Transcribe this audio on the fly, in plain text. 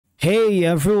Hey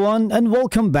everyone, and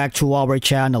welcome back to our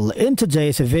channel. In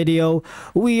today's video,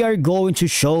 we are going to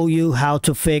show you how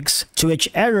to fix Twitch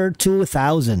error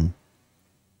 2000.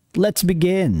 Let's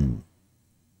begin.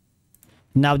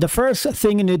 Now, the first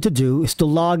thing you need to do is to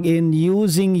log in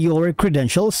using your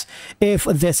credentials. If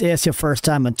this is your first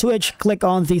time on Twitch, click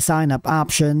on the sign up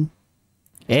option.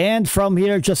 And from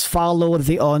here, just follow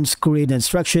the on-screen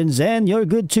instructions and you're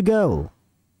good to go.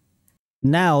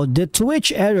 Now, the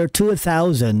Twitch error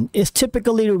 2000 is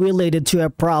typically related to a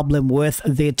problem with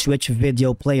the Twitch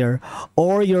video player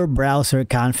or your browser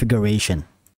configuration.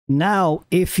 Now,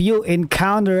 if you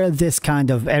encounter this kind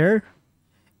of error,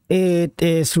 it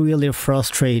is really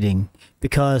frustrating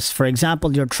because, for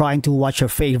example, you're trying to watch your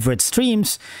favorite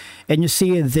streams and you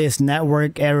see this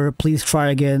network error, please try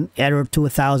again, error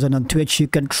 2000 on Twitch. You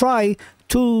can try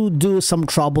to do some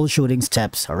troubleshooting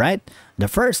steps, all right? The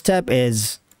first step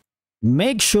is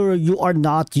make sure you are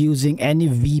not using any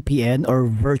VPN or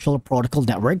virtual protocol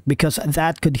network because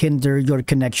that could hinder your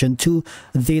connection to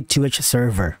the Twitch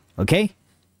server, okay?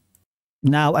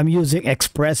 Now, I'm using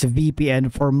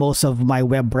ExpressVPN for most of my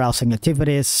web browsing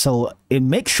activities, so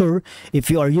make sure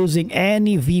if you are using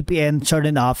any VPN, turn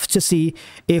it off to see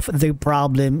if the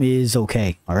problem is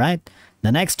okay, all right?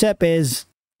 The next step is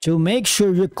to make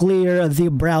sure you clear the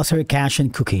browser cache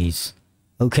and cookies.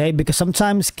 Okay, because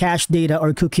sometimes cache data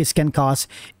or cookies can cause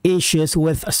issues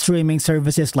with streaming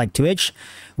services like Twitch.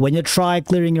 When you try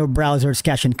clearing your browser's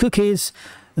cache and cookies,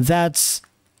 that's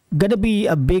gonna be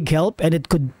a big help and it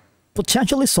could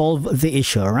potentially solve the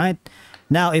issue, alright?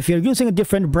 Now, if you're using a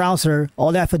different browser,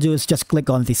 all you have to do is just click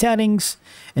on the settings,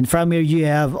 and from here you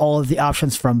have all the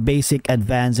options from basic,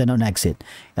 advanced, and on exit.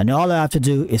 And all I have to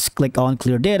do is click on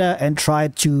clear data and try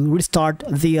to restart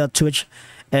the Twitch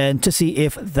and to see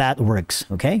if that works,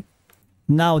 okay?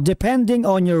 Now, depending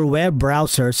on your web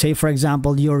browser, say for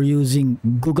example, you're using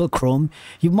Google Chrome,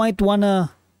 you might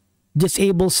wanna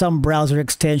disable some browser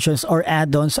extensions or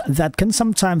add-ons that can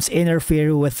sometimes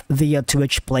interfere with the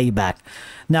Twitch playback.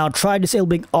 Now, try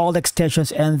disabling all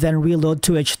extensions and then reload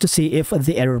Twitch to see if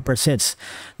the error persists.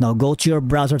 Now, go to your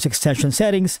browser's extension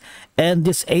settings and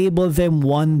disable them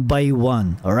one by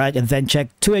one, alright? And then check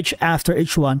Twitch after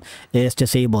each one is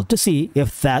disabled to see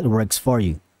if that works for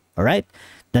you, alright?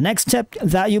 The next step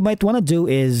that you might want to do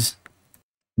is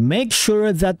make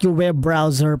sure that your web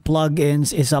browser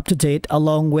plugins is up to date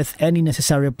along with any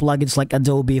necessary plugins like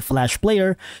Adobe Flash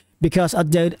Player because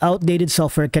outdated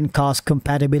software can cause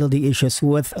compatibility issues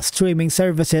with streaming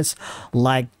services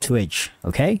like Twitch,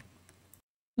 okay?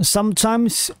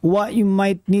 Sometimes what you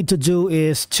might need to do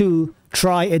is to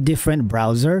try a different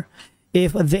browser.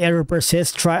 If the error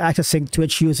persists, try accessing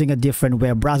Twitch using a different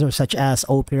web browser such as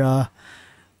Opera,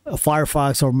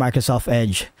 Firefox, or Microsoft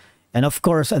Edge. And of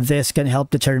course, this can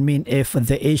help determine if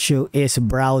the issue is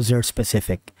browser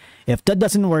specific. If that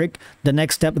doesn't work, the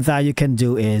next step that you can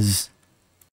do is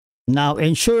now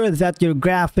ensure that your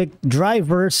graphic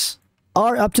drivers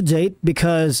are up to date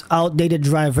because outdated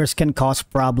drivers can cause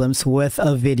problems with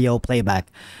a video playback.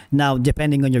 Now,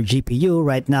 depending on your GPU,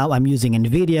 right now I'm using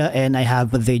NVIDIA and I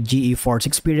have the GeForce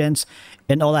Experience,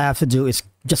 and all I have to do is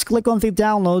just click on the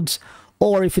downloads,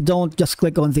 or if you don't, just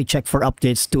click on the check for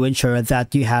updates to ensure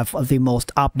that you have the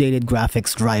most updated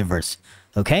graphics drivers,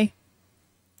 okay?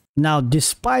 Now,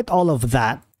 despite all of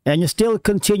that, and you still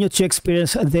continue to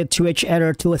experience the Twitch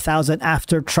error 2000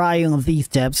 after trying these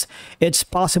steps, it's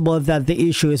possible that the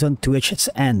issue is on Twitch's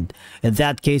end. In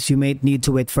that case, you may need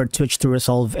to wait for Twitch to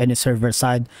resolve any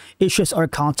server-side issues or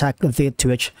contact the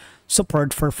Twitch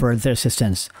support for further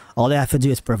assistance. All you have to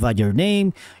do is provide your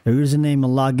name, your username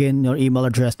and login, your email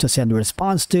address to send a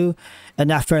response to,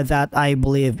 and after that, I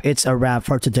believe it's a wrap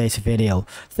for today's video.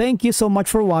 Thank you so much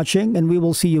for watching, and we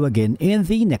will see you again in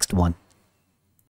the next one.